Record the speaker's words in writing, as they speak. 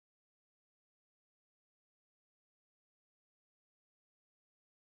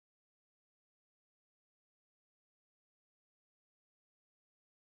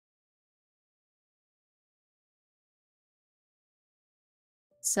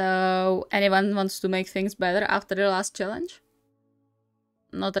So, anyone wants to make things better after the last challenge?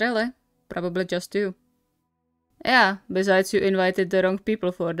 Not really. Probably just you. Yeah, besides you invited the wrong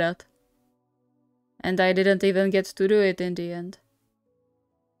people for that. And I didn't even get to do it in the end.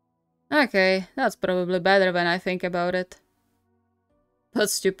 Okay, that's probably better when I think about it. What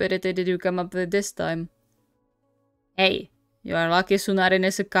stupidity did you come up with this time? Hey, you are lucky Sunarin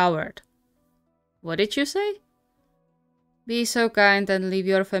is a coward. What did you say? Be so kind and leave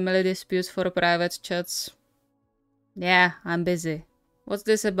your family disputes for private chats. Yeah, I'm busy. What's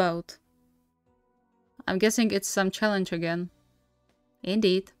this about? I'm guessing it's some challenge again.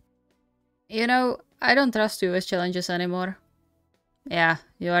 Indeed. You know, I don't trust you with challenges anymore. Yeah,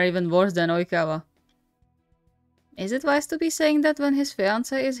 you are even worse than Oikawa. Is it wise to be saying that when his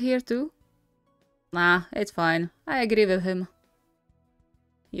fiancée is here too? Nah, it's fine. I agree with him.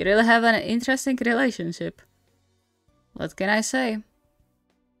 You really have an interesting relationship. What can I say?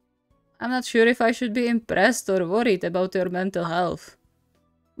 I'm not sure if I should be impressed or worried about your mental health.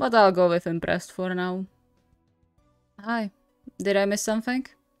 But I'll go with impressed for now. Hi. Did I miss something?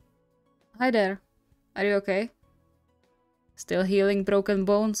 Hi there. Are you okay? Still healing broken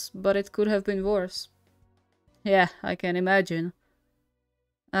bones, but it could have been worse. Yeah, I can imagine.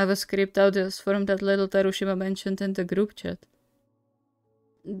 I was creeped out just from that little Terushima mentioned in the group chat.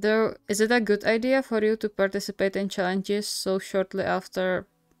 Though, is it a good idea for you to participate in challenges so shortly after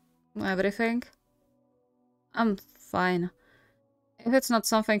everything? I'm fine. If it's not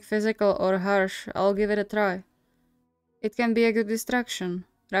something physical or harsh, I'll give it a try. It can be a good distraction,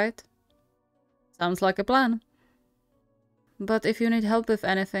 right? Sounds like a plan. But if you need help with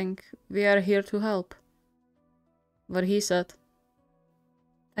anything, we are here to help. What he said.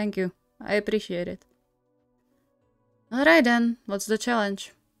 Thank you. I appreciate it. Alright then, what's the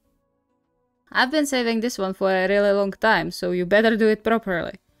challenge? I've been saving this one for a really long time, so you better do it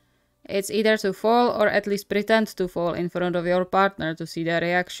properly. It's either to fall or at least pretend to fall in front of your partner to see their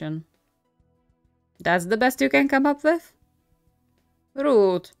reaction. That's the best you can come up with?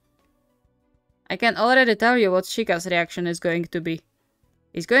 Rude. I can already tell you what Shika's reaction is going to be.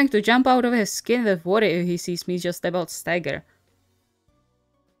 He's going to jump out of his skin with worry if he sees me just about stagger.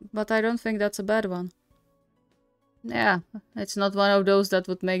 But I don't think that's a bad one. Yeah, it's not one of those that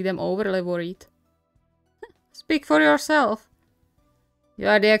would make them overly worried. Speak for yourself. You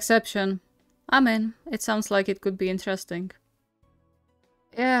are the exception. I'm in. It sounds like it could be interesting.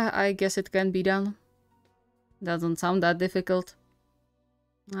 Yeah, I guess it can be done. Doesn't sound that difficult.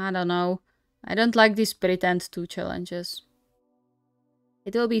 I don't know. I don't like these pretend to challenges.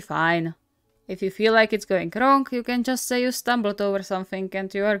 It will be fine. If you feel like it's going wrong, you can just say you stumbled over something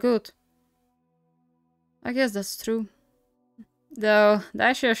and you are good. I guess that's true. Though,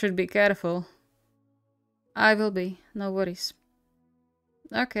 Daisha should be careful. I will be, no worries.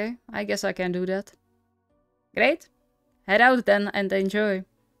 Okay, I guess I can do that. Great. Head out then and enjoy.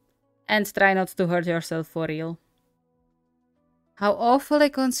 And try not to hurt yourself for real. How awfully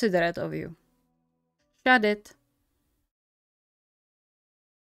considerate of you. Shut it.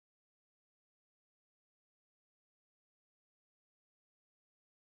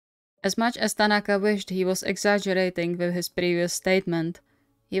 As much as Tanaka wished he was exaggerating with his previous statement,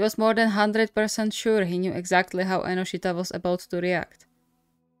 he was more than 100% sure he knew exactly how Enoshita was about to react.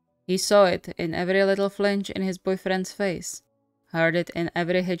 He saw it in every little flinch in his boyfriend's face, heard it in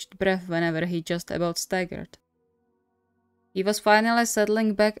every hitched breath whenever he just about staggered. He was finally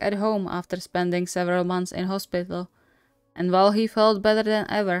settling back at home after spending several months in hospital, and while he felt better than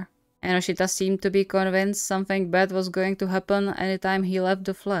ever, Enoshita seemed to be convinced something bad was going to happen anytime he left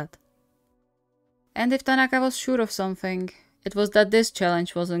the flat. And if Tanaka was sure of something, it was that this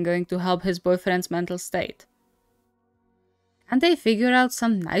challenge wasn't going to help his boyfriend's mental state. Can't they figure out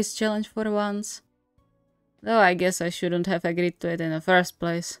some nice challenge for once? Though I guess I shouldn't have agreed to it in the first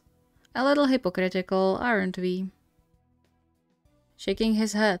place. A little hypocritical, aren't we? Shaking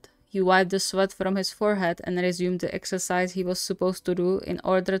his head, he wiped the sweat from his forehead and resumed the exercise he was supposed to do in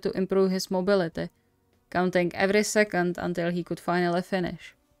order to improve his mobility, counting every second until he could finally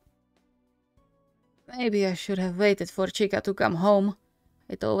finish. Maybe I should have waited for Chika to come home.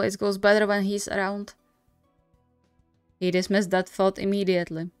 It always goes better when he's around. He dismissed that thought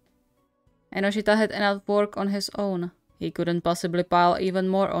immediately. Enoshita had enough work on his own. He couldn't possibly pile even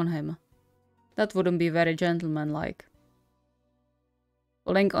more on him. That wouldn't be very gentlemanlike.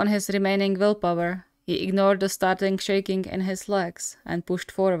 Pulling on his remaining willpower, he ignored the starting shaking in his legs and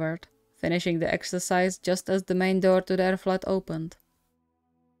pushed forward, finishing the exercise just as the main door to their flat opened.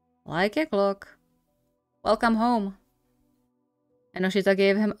 Like a clock. Welcome home. Enoshita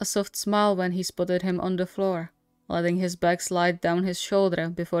gave him a soft smile when he spotted him on the floor, letting his back slide down his shoulder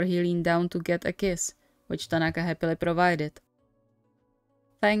before he leaned down to get a kiss, which Tanaka happily provided.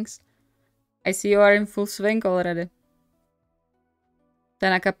 Thanks. I see you are in full swing already.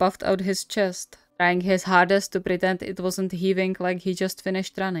 Tanaka puffed out his chest, trying his hardest to pretend it wasn't heaving like he just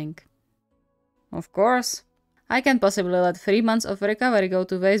finished running. Of course. I can't possibly let 3 months of recovery go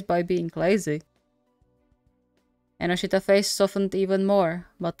to waste by being lazy. Enoshita's face softened even more,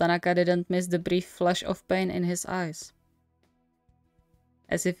 but Tanaka didn't miss the brief flash of pain in his eyes.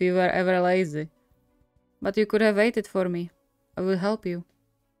 As if you were ever lazy. But you could have waited for me. I will help you.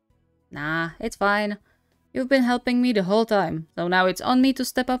 Nah, it's fine. You've been helping me the whole time, so now it's on me to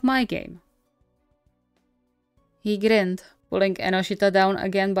step up my game. He grinned, pulling Enoshita down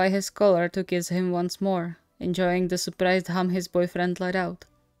again by his collar to kiss him once more, enjoying the surprised hum his boyfriend let out.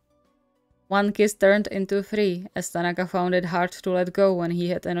 1 kiss turned into 3, as Tanaka found it hard to let go when he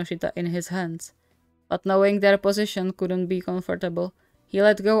had Enoshita in his hands. But knowing their position couldn't be comfortable, he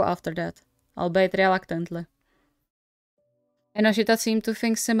let go after that, albeit reluctantly. Enoshita seemed to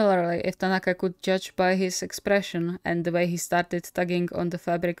think similarly if Tanaka could judge by his expression and the way he started tugging on the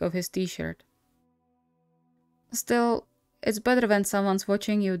fabric of his t-shirt. Still, it's better when someone's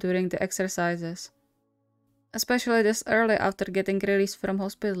watching you during the exercises. Especially this early after getting released from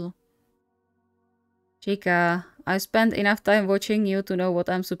hospital. Chica, I've spent enough time watching you to know what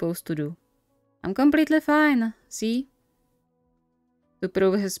I'm supposed to do. I'm completely fine, see? To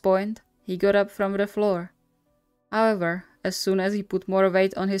prove his point, he got up from the floor. However, as soon as he put more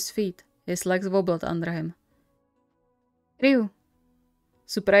weight on his feet, his legs wobbled under him. Ryu!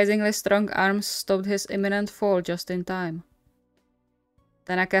 Surprisingly strong arms stopped his imminent fall just in time.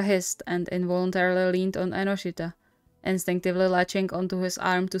 Tanaka hissed and involuntarily leaned on Enoshita, instinctively latching onto his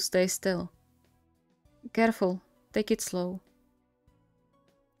arm to stay still. Careful, take it slow.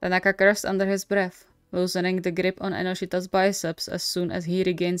 Tanaka cursed under his breath, loosening the grip on Enoshita's biceps as soon as he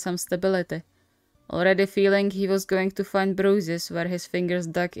regained some stability, already feeling he was going to find bruises where his fingers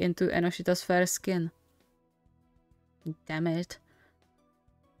dug into Enoshita's fair skin. Damn it.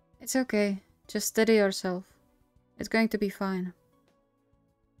 It's okay, just steady yourself. It's going to be fine.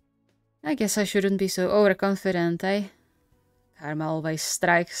 I guess I shouldn't be so overconfident, eh? Karma always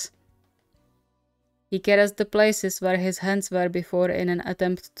strikes. He caressed the places where his hands were before in an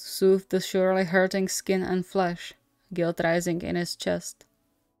attempt to soothe the surely hurting skin and flesh, guilt rising in his chest.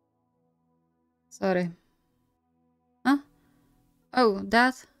 Sorry. Huh? Oh,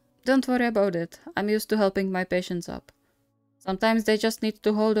 that? Don't worry about it. I'm used to helping my patients up. Sometimes they just need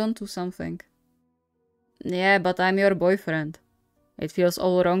to hold on to something. Yeah, but I'm your boyfriend. It feels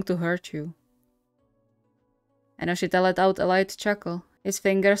all wrong to hurt you. Enoshita let out a light chuckle, his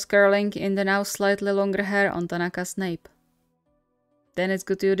fingers curling in the now slightly longer hair on Tanaka's nape. Then it's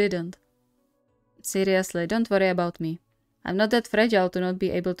good you didn't. Seriously, don't worry about me. I'm not that fragile to not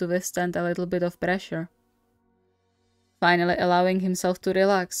be able to withstand a little bit of pressure. Finally allowing himself to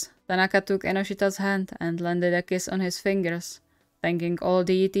relax, Tanaka took Enoshita's hand and landed a kiss on his fingers, thanking all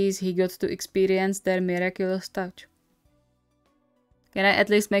deities he got to experience their miraculous touch. Can I at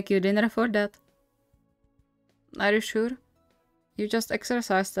least make you dinner for that? Are you sure? You just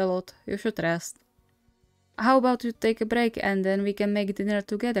exercised a lot. You should rest. How about you take a break and then we can make dinner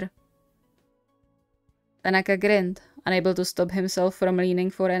together? Tanaka grinned, unable to stop himself from leaning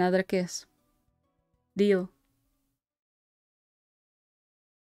for another kiss. Deal.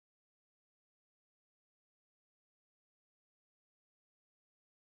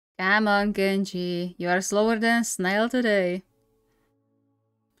 Come on, Genji. You are slower than a snail today.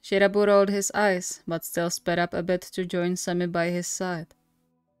 Shirabu rolled his eyes, but still sped up a bit to join Semi by his side.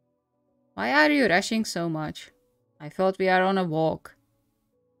 Why are you rushing so much? I thought we are on a walk.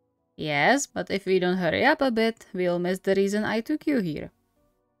 Yes, but if we don't hurry up a bit, we'll miss the reason I took you here.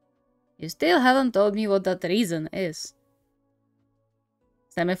 You still haven't told me what that reason is.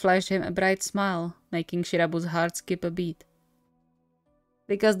 Semi flashed him a bright smile, making Shirabu's heart skip a beat.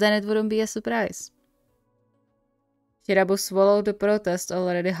 Because then it wouldn't be a surprise. Shirabu swallowed the protest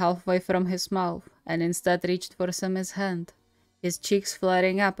already halfway from his mouth, and instead reached for Semi's hand, his cheeks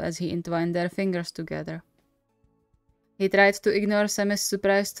flaring up as he entwined their fingers together. He tried to ignore Semi's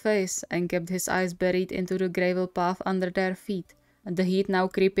surprised face and kept his eyes buried into the gravel path under their feet, and the heat now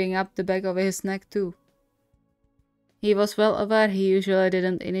creeping up the back of his neck too. He was well aware he usually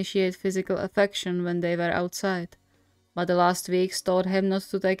didn't initiate physical affection when they were outside, but the last weeks taught him not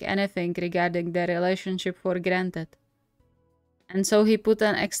to take anything regarding their relationship for granted. And so he put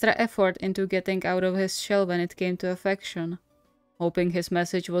an extra effort into getting out of his shell when it came to affection, hoping his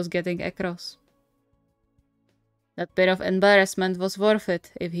message was getting across. That bit of embarrassment was worth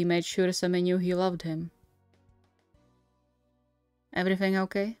it if he made sure Semi knew he loved him. Everything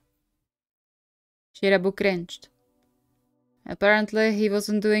okay? Shirabu cringed. Apparently, he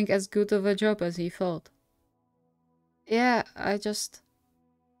wasn't doing as good of a job as he thought. Yeah,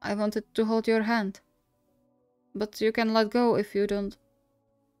 I wanted to hold your hand. But you can let go if you don't.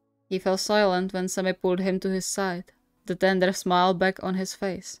 He fell silent when Semi pulled him to his side, the tender smile back on his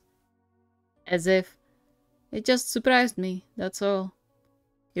face. As if, it just surprised me, that's all.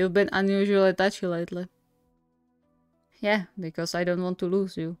 You've been unusually touchy lately. Yeah, because I don't want to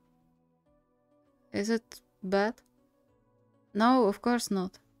lose you. Is it bad? No, of course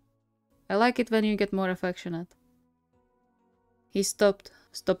not. I like it when you get more affectionate. He stopped,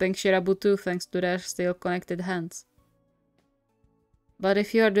 stopping Shirabu too thanks to their still connected hands. But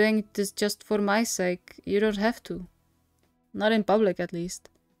if you are doing this just for my sake, you don't have to. Not in public, at least.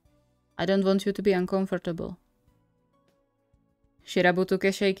 I don't want you to be uncomfortable. Shirabu took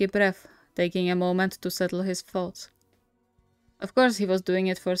a shaky breath, taking a moment to settle his thoughts. Of course he was doing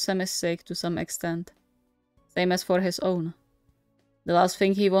it for Semi's sake to some extent. Same as for his own. The last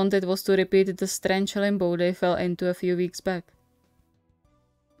thing he wanted was to repeat the strange limbo they fell into a few weeks back.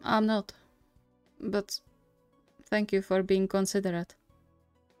 I'm not. But thank you for being considerate.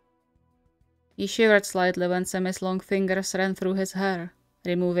 He shivered slightly when Semi's long fingers ran through his hair,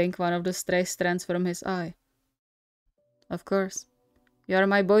 removing one of the stray strands from his eye. Of course. You are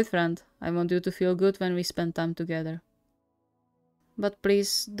my boyfriend. I want you to feel good when we spend time together. But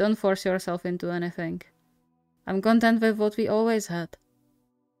please, don't force yourself into anything. I'm content with what we always had.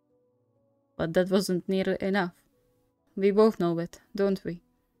 But that wasn't nearly enough. We both know it, don't we?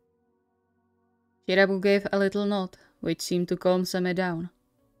 Shirabu gave a little nod, which seemed to calm Semi down.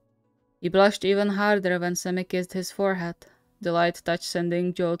 He blushed even harder when Semi kissed his forehead, the light touch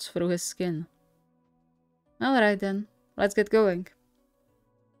sending jolts through his skin. Alright then, let's get going.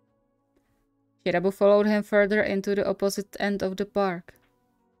 Shirabu followed him further into the opposite end of the park.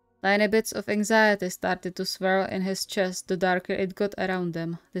 Tiny bits of anxiety started to swirl in his chest the darker it got around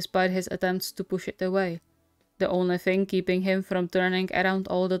them, despite his attempts to push it away, the only thing keeping him from turning around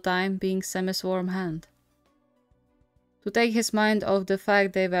all the time being Semi's warm hand. To take his mind off the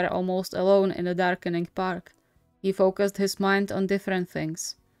fact they were almost alone in the darkening park, he focused his mind on different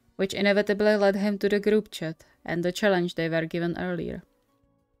things, which inevitably led him to the group chat and the challenge they were given earlier.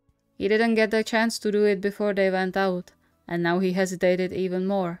 He didn't get the chance to do it before they went out, and now he hesitated even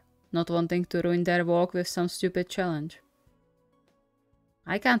more, not wanting to ruin their walk with some stupid challenge.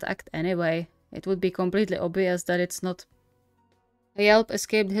 I can't act anyway. It would be completely obvious that it's not. A yelp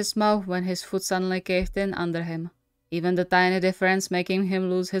escaped his mouth when his foot suddenly caved in under him, even the tiny difference making him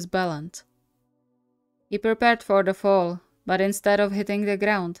lose his balance. He prepared for the fall, but instead of hitting the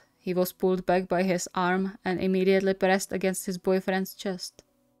ground, he was pulled back by his arm and immediately pressed against his boyfriend's chest.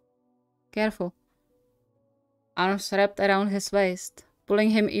 Careful. Arms wrapped around his waist, pulling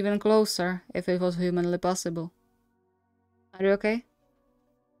him even closer if it was humanly possible. Are you okay?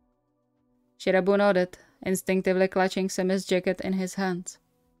 Shirabu nodded, instinctively clutching Semi's jacket in his hands.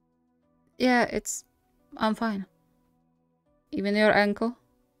 Yeah, I'm fine. Even your ankle?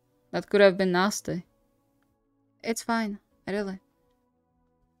 That could have been nasty. It's fine, really.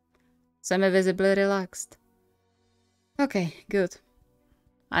 Semi visibly relaxed. Okay, good.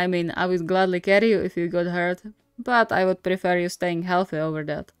 I mean, I would gladly carry you if you got hurt, but I would prefer you staying healthy over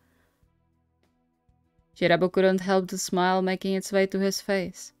that. Shirabu couldn't help the smile making its way to his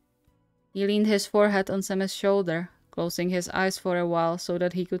face. He leaned his forehead on Semi's shoulder, closing his eyes for a while so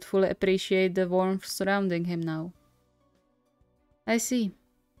that he could fully appreciate the warmth surrounding him now. I see.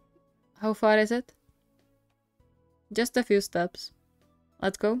 How far is it? Just a few steps.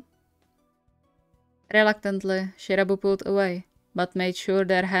 Let's go. Reluctantly, Shirabu pulled away, but made sure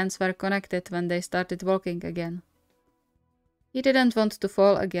their hands were connected when they started walking again. He didn't want to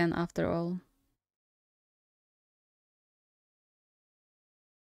fall again after all.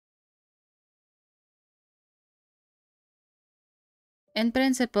 In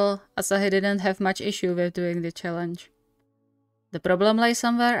principle, Asahi didn't have much issue with doing the challenge. The problem lay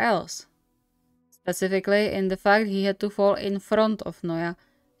somewhere else. Specifically in the fact he had to fall in front of Noya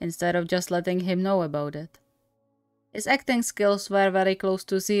instead of just letting him know about it. His acting skills were very close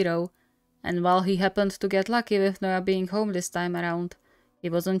to zero, and while he happened to get lucky with Noya being home this time around, he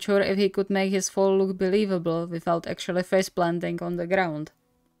wasn't sure if he could make his fall look believable without actually face-planting on the ground.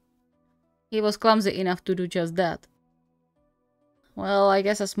 He was clumsy enough to do just that. Well, I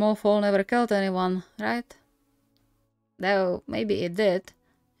guess a small fall never killed anyone, right? Though, maybe it did.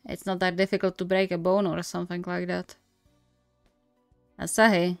 It's not that difficult to break a bone or something like that.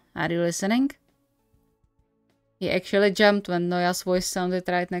 Asahi, are you listening? He actually jumped when Noya's voice sounded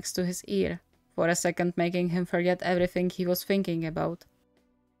right next to his ear, for a second making him forget everything he was thinking about.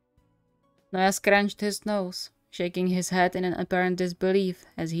 Noya scrunched his nose, shaking his head in an apparent disbelief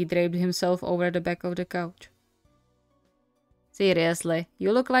as he draped himself over the back of the couch. Seriously,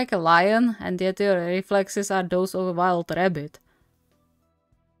 you look like a lion, and yet your reflexes are those of a wild rabbit.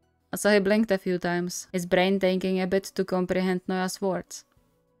 Asahi blinked a few times, his brain taking a bit to comprehend Noya's words.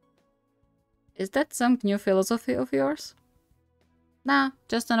 Is that some new philosophy of yours? Nah,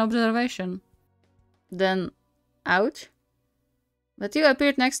 just an observation. Then, ouch? But you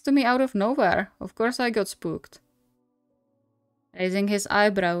appeared next to me out of nowhere. Of course I got spooked. Raising his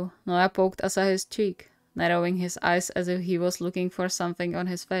eyebrow, Noya poked Asahi's cheek, narrowing his eyes as if he was looking for something on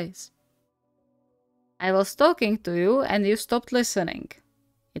his face. I was talking to you and you stopped listening.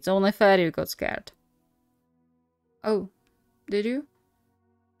 It's only fair you got scared. Oh, did you?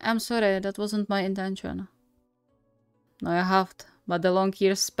 I'm sorry, that wasn't my intention. Noya huffed, but the long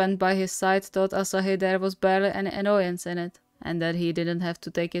years spent by his side taught Asahi there was barely any annoyance in it, and that he didn't have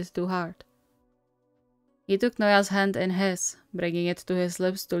to take it too hard. He took Noya's hand in his, bringing it to his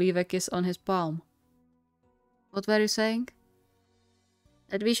lips to leave a kiss on his palm. What were you saying?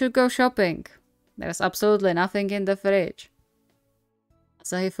 That we should go shopping. There's absolutely nothing in the fridge.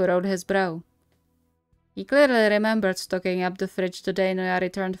 Asahi furrowed his brow. He clearly remembered stocking up the fridge the day Noya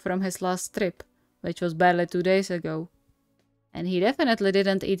returned from his last trip, which was barely 2 days ago. And he definitely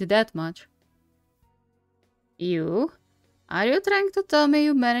didn't eat that much. You? Are you trying to tell me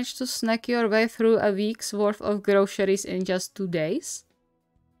you managed to snack your way through a week's worth of groceries in just 2 days?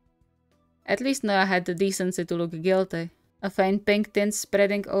 At least Noya had the decency to look guilty, a faint pink tint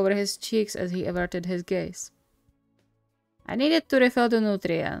spreading over his cheeks as he averted his gaze. I needed to refill the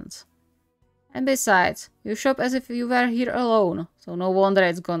nutrients. And besides, you shop as if you were here alone, so no wonder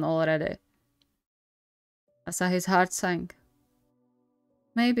it's gone already. Asahi's heart sank.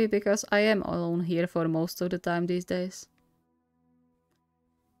 Maybe because I am alone here for most of the time these days.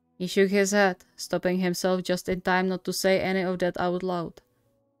 He shook his head, stopping himself just in time not to say any of that out loud.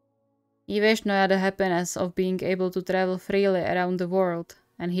 He wished Noya the happiness of being able to travel freely around the world,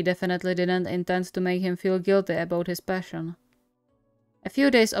 and he definitely didn't intend to make him feel guilty about his passion. A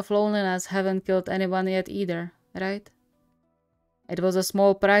few days of loneliness haven't killed anyone yet either, right? It was a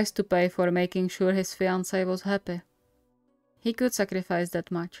small price to pay for making sure his fiancée was happy. He could sacrifice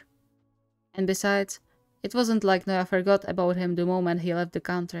that much. And besides, it wasn't like Noya forgot about him the moment he left the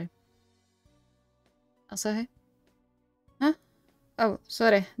country. Asahi? Huh? Oh,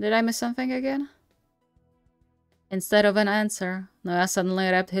 sorry, did I miss something again? Instead of an answer, Noya suddenly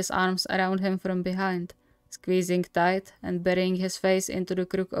wrapped his arms around him from behind, squeezing tight and burying his face into the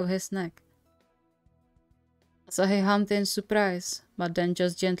crook of his neck. Asahi hummed in surprise, but then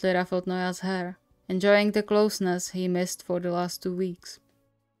just gently ruffled Noya's hair, enjoying the closeness he missed for the last 2 weeks.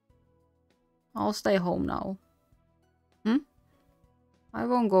 I'll stay home now. I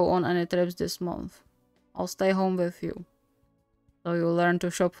won't go on any trips this month. I'll stay home with you. So you'll learn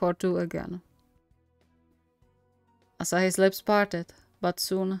to shop for 2 again. Asahi's lips parted, but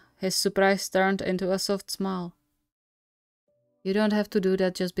soon his surprise turned into a soft smile. You don't have to do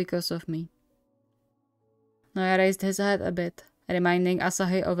that just because of me. Noya raised his head a bit, reminding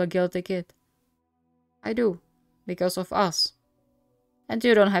Asahi of a guilty kid. I do, because of us. And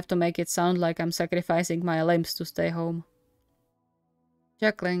you don't have to make it sound like I'm sacrificing my limbs to stay home.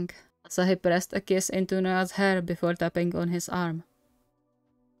 Chuckling, Asahi pressed a kiss into Noya's hair before tapping on his arm.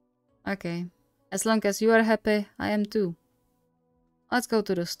 Okay, as long as you are happy, I am too. Let's go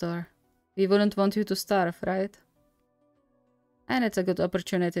to the store. We wouldn't want you to starve, right? And it's a good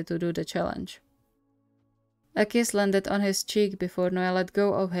opportunity to do the challenge. A kiss landed on his cheek before Noya let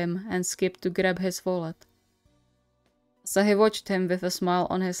go of him and skipped to grab his wallet. Asahi watched him with a smile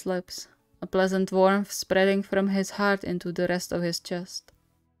on his lips, a pleasant warmth spreading from his heart into the rest of his chest.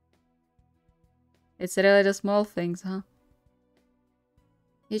 It's really the small things, huh?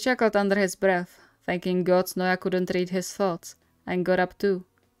 He chuckled under his breath, thanking God Noya couldn't read his thoughts, and got up too,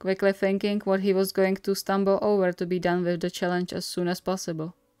 quickly thinking what he was going to stumble over to be done with the challenge as soon as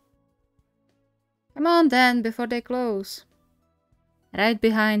possible. Come on then, before they close. Right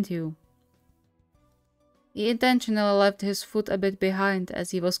behind you. He intentionally left his foot a bit behind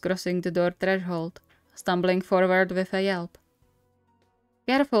as he was crossing the door threshold, stumbling forward with a yelp.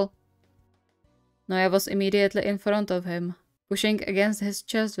 Careful! Noya was immediately in front of him, pushing against his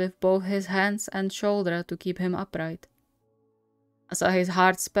chest with both his hands and shoulder to keep him upright. Asahi's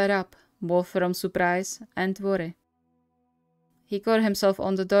heart sped up, both from surprise and worry. He caught himself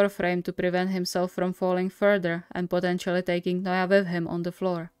on the doorframe to prevent himself from falling further and potentially taking Noya with him on the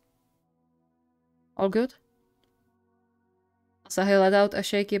floor. All good? Asahi let out a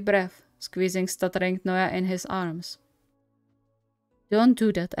shaky breath, squeezing stuttering Noya in his arms. Don't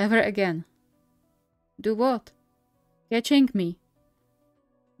do that ever again. Do what? Catching me.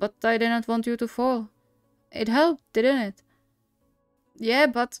 But I didn't want you to fall. It helped, didn't it? Yeah,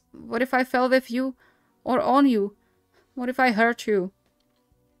 but what if I fell with you? Or on you? What if I hurt you?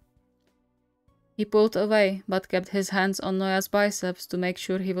 He pulled away, but kept his hands on Noya's biceps to make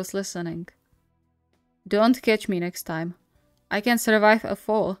sure he was listening. Don't catch me next time. I can survive a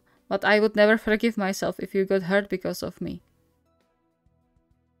fall, but I would never forgive myself if you got hurt because of me.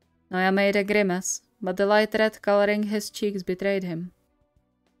 Noya made a grimace, but the light red coloring his cheeks betrayed him.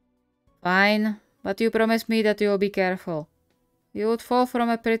 Fine, but you promised me that you'll be careful. You would fall from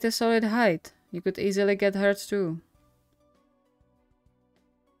a pretty solid height. You could easily get hurt too.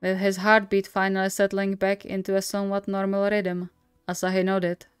 With his heartbeat finally settling back into a somewhat normal rhythm, Asahi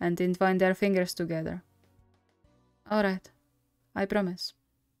nodded and entwined their fingers together. Alright, I promise.